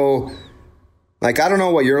 And I know, like, I don't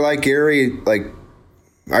know what you're like, Gary. Like,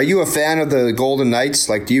 are you a fan of the Golden Knights?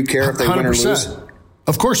 Like, do you care if they 100%. Win or lose?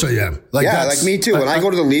 Of course I am. Like me too. When I go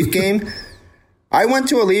to the Leaf game, I went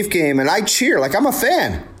to a Leaf game and I cheer. Like, I'm a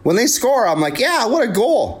fan. When they score, I'm like, yeah, what a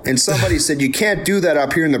goal. And somebody said, you can't do that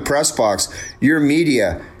up here in the press box. You're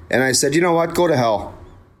media. And I said, you know what? Go to hell.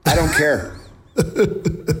 I don't care.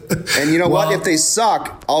 And you know what? If they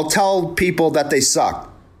suck, I'll tell people that they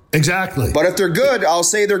suck. Exactly. But if they're good, I'll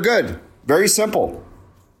say they're good. Very simple.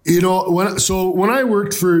 You know, when I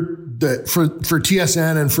worked for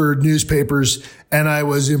TSN and for newspapers, and I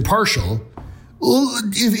was impartial,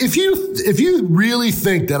 if you really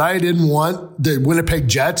think that I didn't want the Winnipeg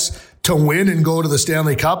Jets to win and go to the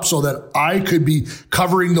Stanley Cup so that I could be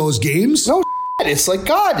covering those games, no, it's like,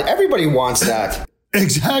 God, everybody wants that.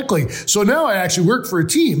 Exactly. So now I actually work for a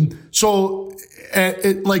team. So,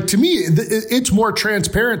 to me, it's more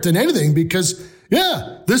transparent than anything because,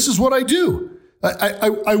 this is what I do.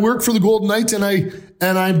 I work for the Golden Knights and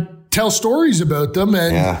I tell stories about them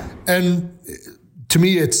and to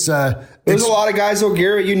me there's a lot of guys though,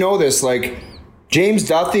 Garrett, you know this, like James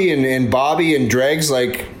Duthie and Bobby and Dregs,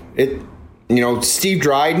 like it, Steve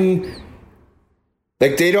Dryden,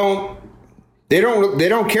 like they don't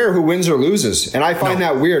care who wins or loses. And I find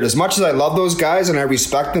that weird. As much as I love those guys and I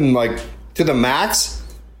respect them like to the max,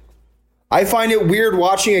 I find it weird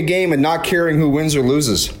watching a game and not caring who wins or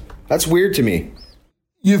loses. That's weird to me.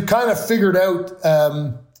 You've kind of figured out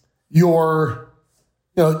your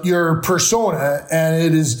persona,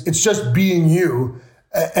 and it's just being you,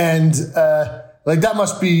 and that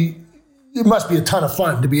must be a ton of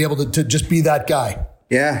fun to be able to just be that guy.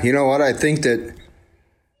 Yeah, you know what? I think that,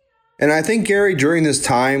 and I think Gary, during this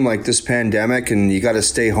time, like this pandemic, and you got to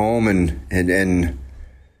stay home, and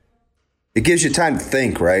it gives you time to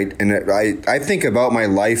think, right? And I think about my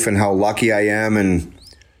life and how lucky I am, and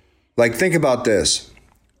like, think about this.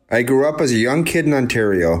 I grew up as a young kid in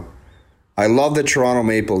Ontario. I loved the Toronto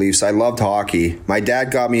Maple Leafs. I loved hockey. My dad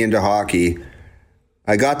got me into hockey.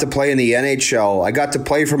 I got to play in the NHL. I got to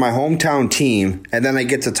play for my hometown team. And then I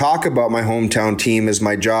get to talk about my hometown team as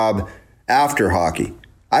my job after hockey.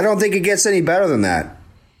 I don't think it gets any better than that.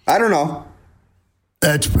 I don't know.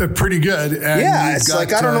 That's pretty good. And it's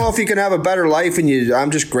like, I don't know if you can have a better life. And I'm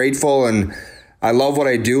just grateful, and I love what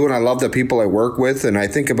I do, and I love the people I work with. And I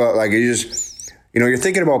think about, like, you're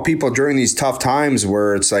thinking about people during these tough times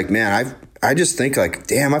where it's like, man, I just think like,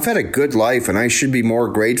 damn, I've had a good life and I should be more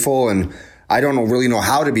grateful. And I don't really know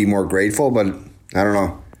how to be more grateful, but I don't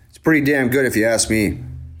know. It's pretty damn good if you ask me.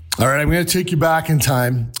 All right, I'm going to take you back in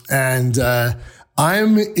time, and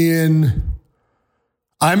I'm in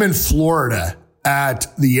Florida at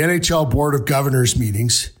the NHL Board of Governors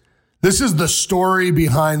meetings. This is the story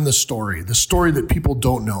behind the story that people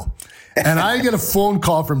don't know. And I get a phone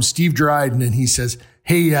call from Steve Dryden, and he says,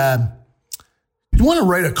 hey, you want to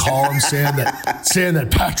write a column saying that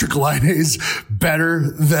Patrick Laine is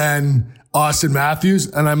better than Austin Matthews?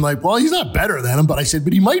 And I'm like, well, he's not better than him, but I said,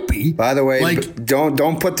 but he might be. By the way,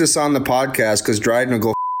 don't put this on the podcast because Dryden will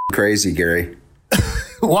go crazy, Gary.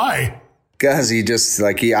 Why? Because he just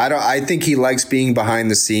I think he likes being behind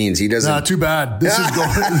the scenes. He doesn't. Too bad. This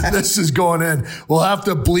is going in. We'll have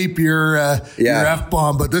to bleep your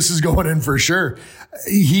F-bomb, but this is going in for sure.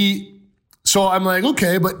 So I'm like,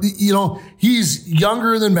 okay, but he's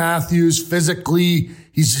younger than Matthews physically.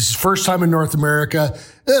 He's his first time in North America.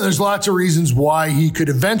 There's lots of reasons why he could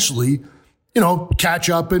eventually, catch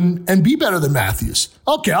up and be better than Matthews.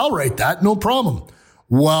 Okay, I'll write that. No problem.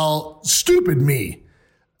 Well, stupid me.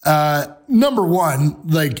 Number one,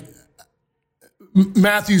 like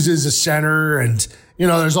Matthews is a center, and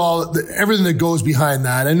there's everything that goes behind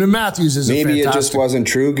that. And Matthews is maybe it just wasn't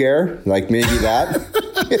true, Gare. Like maybe that.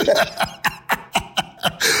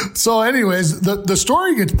 So, anyways, the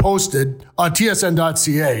story gets posted on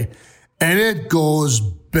tsn.ca, and it goes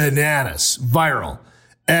bananas, viral.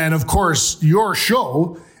 And of course, your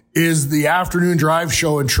show is the afternoon drive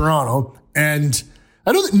show in Toronto, and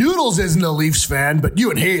I know that Noodles isn't a Leafs fan, but you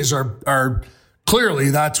and Hayes are clearly,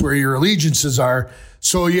 that's where your allegiances are.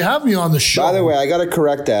 So you have me on the show. By the way, I got to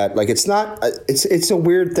correct that. Like, it's not, it's a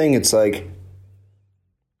weird thing. It's like,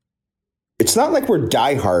 it's not like we're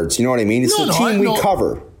diehards. You know what I mean? It's the team we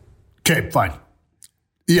cover. Okay, fine.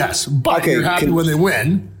 Yes, but you're happy when they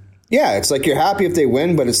win. Yeah, it's like you're happy if they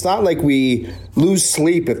win, but it's not like we lose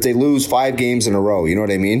sleep if they lose 5 games in a row. You know what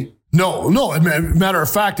I mean? No. Matter of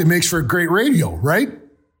fact, it makes for great radio, right?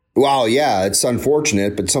 Well, yeah, it's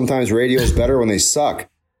unfortunate, but sometimes radio is better when they suck.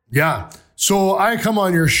 Yeah. So I come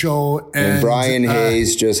on your show, and Brian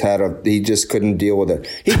Hayes he just couldn't deal with it.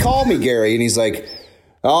 He called me, Gary, and he's like,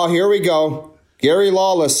 oh, here we go. Gary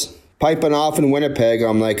Lawless piping off in Winnipeg.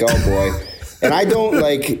 I'm like, oh boy. And I don't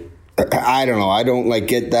I don't know. I don't like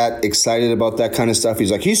get that excited about that kind of stuff.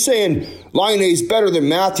 He's like, he's saying Laine's better than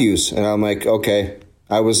Matthews. And I'm like, okay.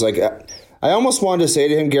 I was like, I almost wanted to say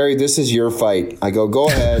to him, Gary, this is your fight. I go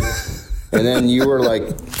ahead. And then you were like,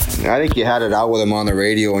 I think you had it out with him on the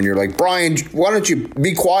radio, and you're like, Brian, why don't you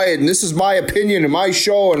be quiet? And this is my opinion and my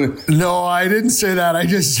show. And no, I didn't say that. I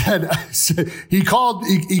said he called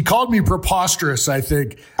me preposterous, I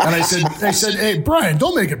think. And I said, hey, Brian,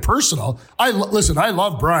 don't make it personal. I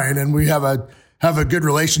love Brian, and we have a good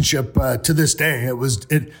relationship to this day. It was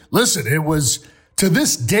to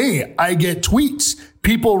this day, I get tweets.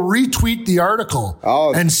 People retweet the article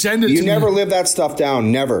and send it to me. You never live that stuff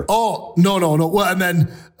down, never. Oh, no. Well, and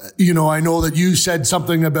then, I know that you said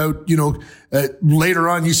something about, later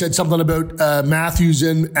on you said something about Matthews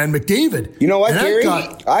and McDavid. You know what, Gary?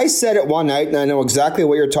 I said it one night, and I know exactly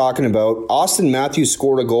what you're talking about. Austin Matthews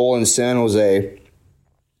scored a goal in San Jose,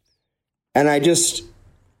 and I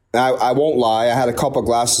won't lie, I had a couple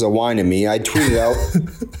glasses of wine in me. I tweeted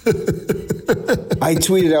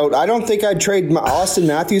out, I don't think I'd trade Austin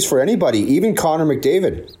Matthews for anybody, even Connor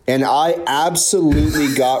McDavid. And I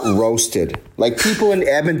absolutely got roasted. Like, people in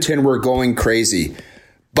Edmonton were going crazy.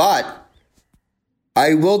 But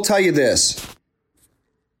I will tell you this.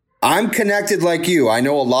 I'm connected like you. I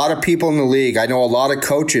know a lot of people in the league. I know a lot of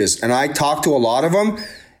coaches. And I talked to a lot of them.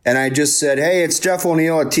 And I just said, hey, it's Jeff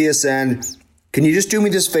O'Neill at TSN. Can you just do me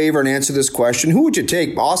this favor and answer this question? Who would you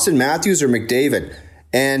take, Austin Matthews or McDavid?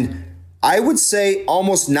 And I would say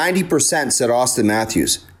almost 90% said Austin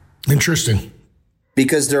Matthews. Interesting.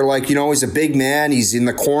 Because they're like, he's a big man. He's in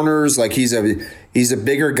the corners. Like, he's a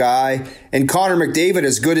bigger guy. And Connor McDavid,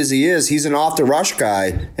 as good as he is, he's an off the rush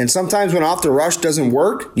guy. And sometimes when off the rush doesn't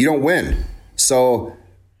work, you don't win. So,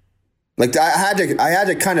 like, I had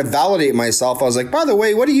to kind of validate myself. I was like, by the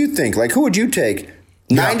way, what do you think? Like, who would you take?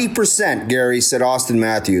 90%, Gary, said Austin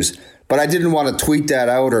Matthews. But I didn't want to tweet that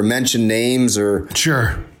out or mention names or...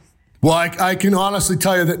 Sure. Well, I can honestly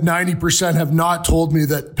tell you that 90% have not told me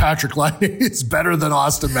that Patrick Laine is better than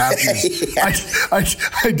Austin Matthews. I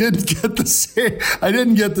didn't get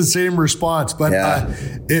the same response, but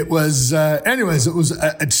it was anyways. It was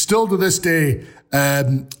it's still to this day.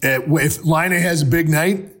 If Laine has a big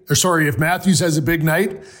night, if Matthews has a big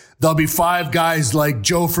night, there'll be 5 guys like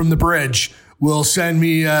Joe from the Bridge will send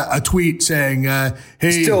me a tweet saying,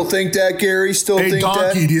 hey... Still think that, Gary? Hey,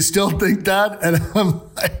 Donkey, do you still think that? And I'm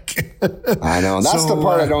like... I know. That's the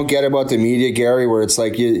part I don't get about the media, Gary, where it's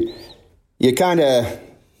like you kind of...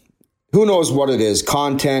 Who knows what it is,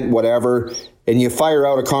 content, whatever, and you fire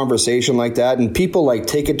out a conversation like that, and people like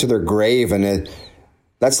take it to their grave, and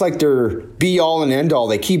that's like their be-all and end-all.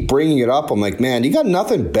 They keep bringing it up. I'm like, man, you got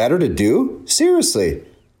nothing better to do? Seriously.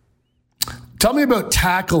 Tell me about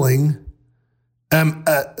tackling...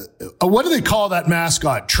 what do they call that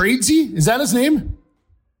mascot? Tradesy? Is that his name?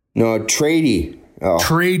 No, Trady. Oh.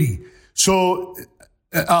 Trady. So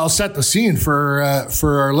I'll set the scene for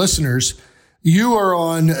our listeners. You are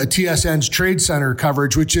on TSN's Trade Center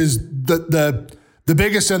coverage, which is the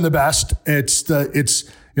biggest and the best. You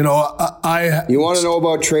want to know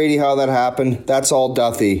about Trady, how that happened? That's all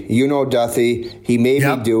Duthie. You know Duthie. He made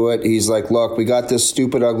me do it. He's like, look, we got this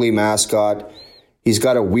stupid, ugly mascot. He's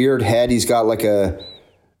got a weird head. He's got like a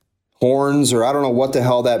horns, or I don't know what the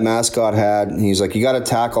hell that mascot had. And he's like, you got to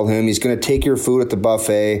tackle him. He's going to take your food at the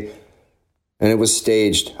buffet. And it was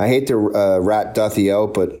staged. I hate to rat Duthie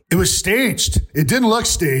out, but... It was staged. It didn't look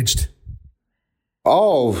staged.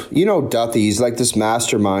 Oh, Duthie. He's like this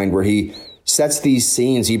mastermind where he sets these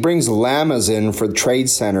scenes. He brings llamas in for the Trade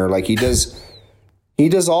Center. Like, he does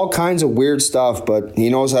all kinds of weird stuff, but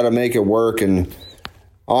he knows how to make it work. And...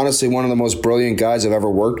 honestly, one of the most brilliant guys I've ever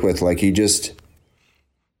worked with. Like, he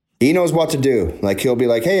knows what to do. Like, he'll be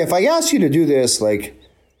like, hey, if I ask you to do this, like,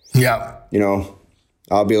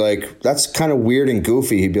 I'll be like, that's kind of weird and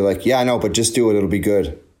goofy. He'd be like, yeah, I know, but just do it. It'll be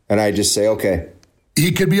good. And I just say, okay.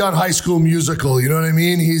 He could be on High School Musical. You know what I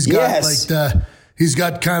mean? He's got he's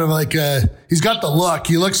got kind of like he's got the look.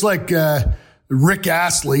 He looks like Rick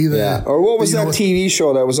Astley. Or what was that TV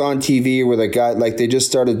show that was on TV where the guy, like, they just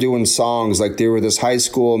started doing songs, like they were this high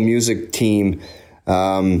school music team.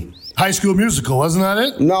 High School Musical, wasn't that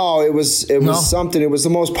it? No, it was something. It was the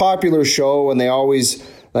most popular show, and they always,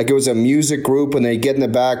 like, it was a music group, and they get in the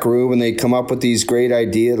back room and they come up with these great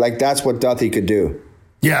ideas. Like, that's what Duthie could do.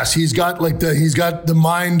 Yes, he's got the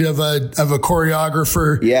mind of a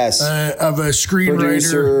choreographer. Yes, of a screenwriter,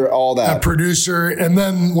 producer, all that. A producer, and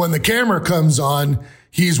then when the camera comes on,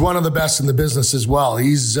 he's one of the best in the business as well.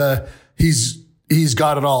 He's got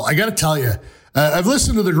it all. I got to tell you, I've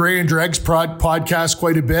listened to the Ray and Dregs podcast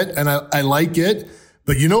quite a bit, and I like it.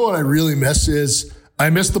 But you know what I really miss is I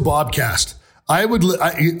missed the Bobcast. I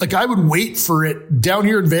would wait for it down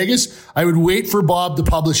here in Vegas. I would wait for Bob to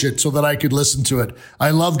publish it so that I could listen to it.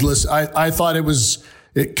 I loved listening. I thought it was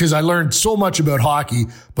because I learned so much about hockey,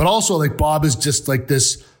 but also like Bob is just like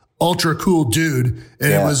this ultra cool dude.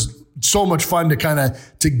 And it was so much fun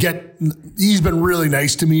to get, he's been really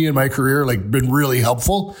nice to me in my career, like been really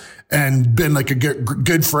helpful and been like a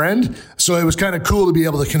good friend. So it was kind of cool to be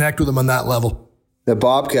able to connect with him on that level. The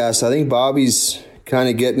Bobcast, I think Bobby's kind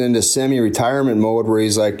of getting into semi-retirement mode where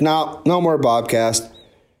he's like, no more Bobcast.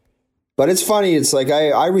 But it's funny. It's like,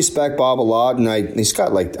 I respect Bob a lot. And he's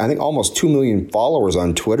got like, I think almost 2 million followers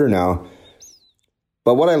on Twitter now.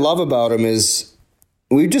 But what I love about him is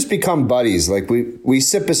we've just become buddies. Like we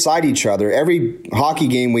sit beside each other. Every hockey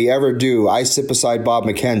game we ever do, I sit beside Bob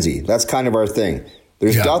McKenzie. That's kind of our thing.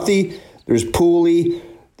 There's Duthie, there's Pooley,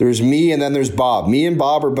 there's me, and then there's Bob. Me and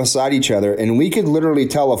Bob are beside each other, and we could literally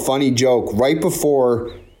tell a funny joke right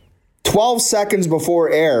before, 12 seconds before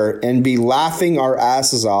air, and be laughing our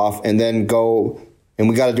asses off, and then go, and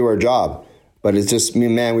we got to do our job. But it's just,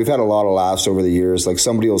 man, we've had a lot of laughs over the years. Like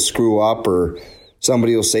somebody will screw up or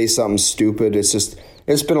somebody will say something stupid. It's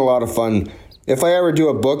been a lot of fun. If I ever do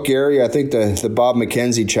a book, Gary, I think the Bob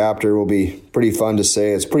McKenzie chapter will be pretty fun to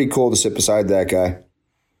say. It's pretty cool to sit beside that guy.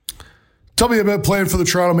 Tell me about playing for the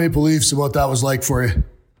Toronto Maple Leafs and what that was like for you.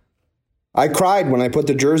 I cried when I put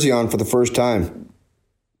the jersey on for the first time.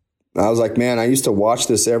 I was like, man, I used to watch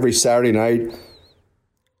this every Saturday night.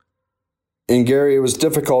 And Gary, it was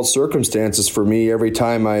difficult circumstances for me every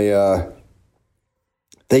time I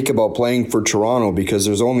think about playing for Toronto, because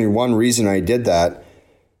there's only one reason I did that.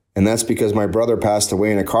 And that's because my brother passed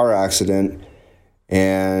away in a car accident.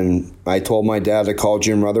 And I told my dad to call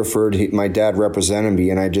Jim Rutherford. My dad represented me,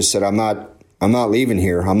 and I just said, I'm not leaving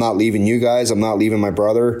here. I'm not leaving you guys. I'm not leaving my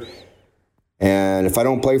brother. And if I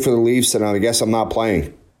don't play for the Leafs, then I guess I'm not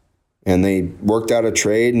playing. And they worked out a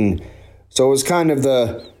trade. And so it was kind of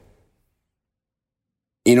the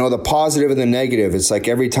positive and the negative. It's like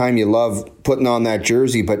every time you love putting on that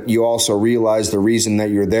jersey, but you also realize the reason that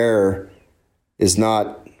you're there is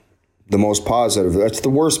not the most positive. That's the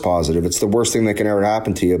worst positive. It's the worst thing that can ever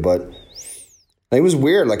happen to you. But it was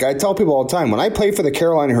weird. Like I tell people all the time, when I played for the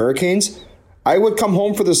Carolina Hurricanes, I would come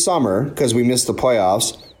home for the summer because we missed the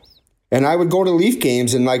playoffs, and I would go to Leaf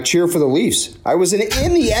games and like cheer for the Leafs. I was in the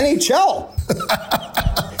NHL.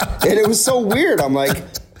 And it was so weird. I'm like,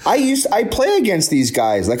 I play against these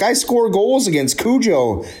guys. Like I score goals against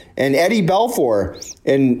Cujo and Eddie Belfour,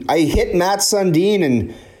 and I hit Matt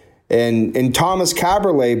Sundin and Thomas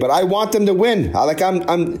Caberlet, but I want them to win.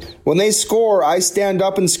 I'm when they score, I stand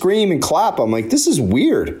up and scream and clap. I'm like, this is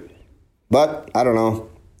weird. But I don't know.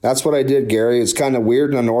 That's what I did, Gary. It's kind of weird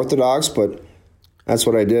and unorthodox, but that's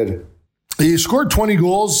what I did. You scored 20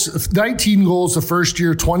 goals, 19 goals the first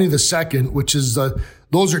year, 20 the second, which is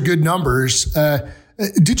those are good numbers.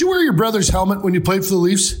 Did you wear your brother's helmet when you played for the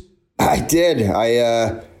Leafs? I did.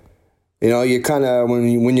 You kind of, when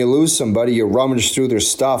you lose somebody, you rummage through their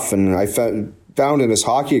stuff. And I found in his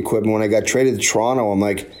hockey equipment when I got traded to Toronto. I'm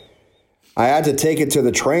like, I had to take it to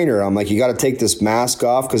the trainer. I'm like, you got to take this mask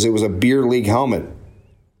off because it was a beer league helmet.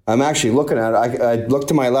 I'm actually looking at it. I look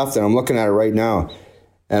to my left and I'm looking at it right now.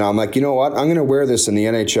 And I'm like, you know what? I'm going to wear this in the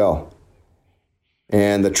NHL.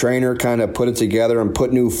 And the trainer kind of put it together and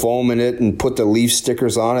put new foam in it and put the Leaf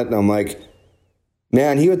stickers on it. And I'm like,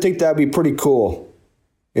 man, he would think that'd be pretty cool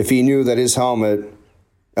if he knew that his helmet.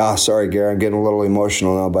 Sorry, Gary, I'm getting a little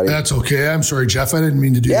emotional now, buddy. That's okay. I'm sorry, Jeff. I didn't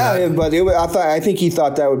mean to do that. Yeah, but I think he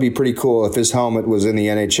thought that would be pretty cool if his helmet was in the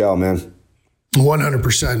NHL, man.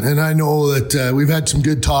 100%. And I know that we've had some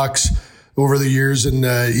good talks over the years, and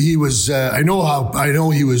he was. I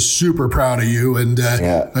know he was super proud of you, and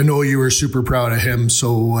I know you were super proud of him.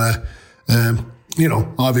 So,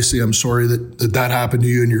 obviously, I'm sorry that happened to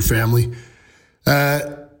you and your family.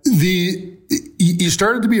 You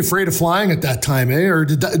started to be afraid of flying at that time, eh? Or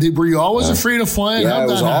were you always afraid of flying? Yeah, it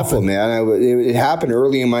was awful, man. It happened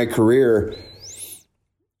early in my career.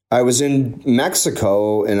 I was in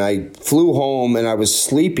Mexico and I flew home and I was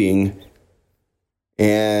sleeping,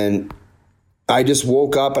 and I just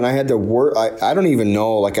woke up and I had to work. I don't even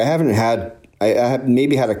know. Like I have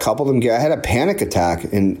maybe had a couple of them. I had a panic attack,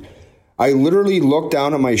 and I literally looked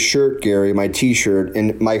down at my shirt, Gary, my T-shirt,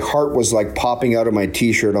 and my heart was like popping out of my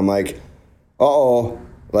T-shirt. I'm like, uh-oh,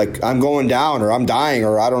 like I'm going down or I'm dying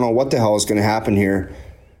or I don't know what the hell is going to happen here.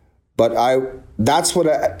 But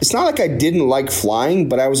it's not like I didn't like flying,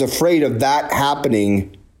 but I was afraid of that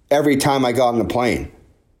happening every time I got in the plane.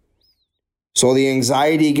 So the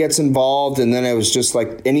anxiety gets involved, and then it was just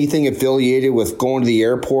like anything affiliated with going to the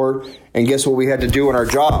airport. And guess what we had to do in our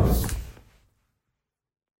job?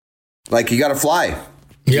 Like, you got to fly.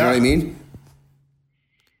 You know what I mean?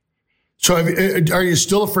 So are you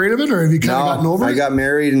still afraid of it, or have you kind of gotten over it? I got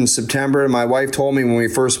married in September, and my wife told me when we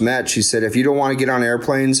first met, she said, if you don't want to get on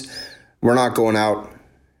airplanes, we're not going out.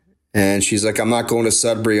 And she's like, I'm not going to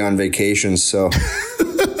Sudbury on vacation. So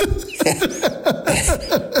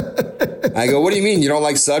I go, what do you mean? You don't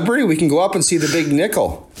like Sudbury? We can go up and see the Big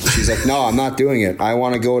Nickel. She's like, no, I'm not doing it. I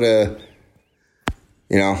want to go to,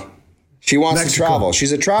 she wants to travel.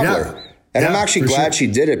 She's a traveler. Yeah. And I'm actually glad she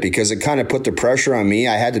did it, because it kind of put the pressure on me.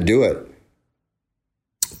 I had to do it.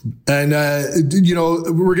 And,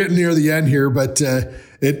 we're getting near the end here, but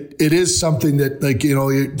it is something that, like,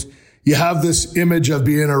 you have this image of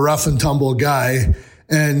being a rough and tumble guy,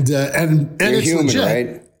 and it's human, legit.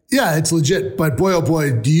 Right? Yeah, it's legit. But boy, oh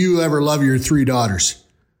boy, do you ever love your 3 daughters?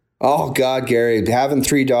 Oh God, Gary, having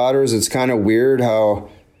 3 daughters, it's kind of weird how,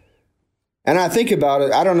 and I think about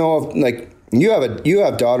it. I don't know if, like, you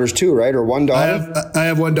have daughters too, right? Or one daughter? I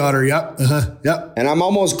have one daughter. Yep. Yep. And I'm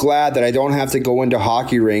almost glad that I don't have to go into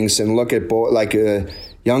hockey rinks and look at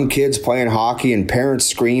young kids playing hockey and parents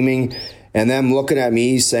screaming and them looking at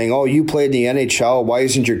me saying, oh, you played in the NHL. Why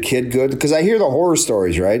isn't your kid good? Because I hear the horror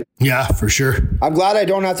stories, right? Yeah, for sure. I'm glad I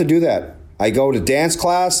don't have to do that. I go to dance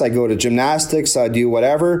class. I go to gymnastics. I do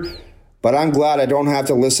whatever. But I'm glad I don't have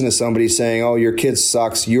to listen to somebody saying, oh, your kid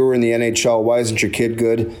sucks. You were in the NHL. Why isn't your kid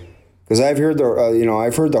good? Because I've heard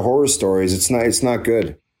the horror stories. It's not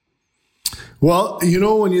good. Well,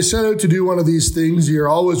 when you set out to do one of these things, you're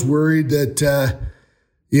always worried that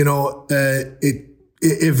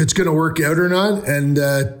if it's going to work out or not. And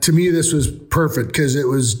to me, this was perfect, because it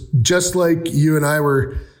was just like you and I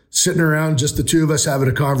were sitting around, just the two of us having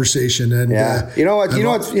a conversation. And yeah, you know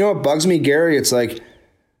what bugs me, Gary? It's like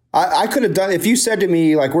I could have done, if you said to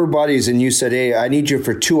me, like, we're buddies, and you said, hey, I need you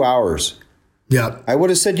for 2 hours. Yeah, I would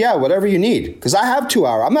have said, yeah, whatever you need, because I have 2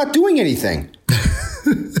 hours. I'm not doing anything.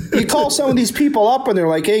 You call some of these people up and they're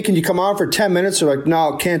like, hey, can you come on for 10 minutes? They're like,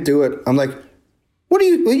 no, can't do it. I'm like, what do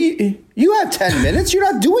you have 10 minutes? You're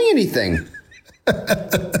not doing anything.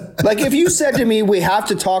 Like, if you said to me, we have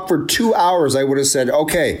to talk for 2 hours, I would have said,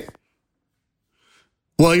 okay.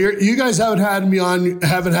 Well, you guys haven't had me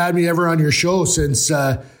ever on your show since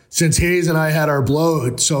Hayes and I had our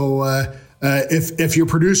blowout. So, if your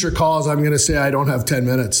producer calls, I'm going to say I don't have 10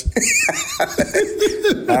 minutes.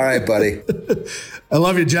 All right, buddy. I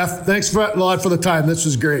love you, Jeff. Thanks a lot for the time. This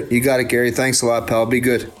was great. You got it, Gary. Thanks a lot, pal. Be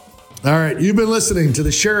good. All right. You've been listening to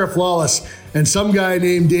the Sheriff Lawless and Some Guy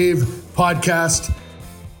Named Dave podcast.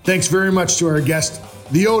 Thanks very much to our guest,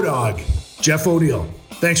 the O-Dog, Jeff O'Neill.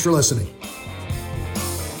 Thanks for listening.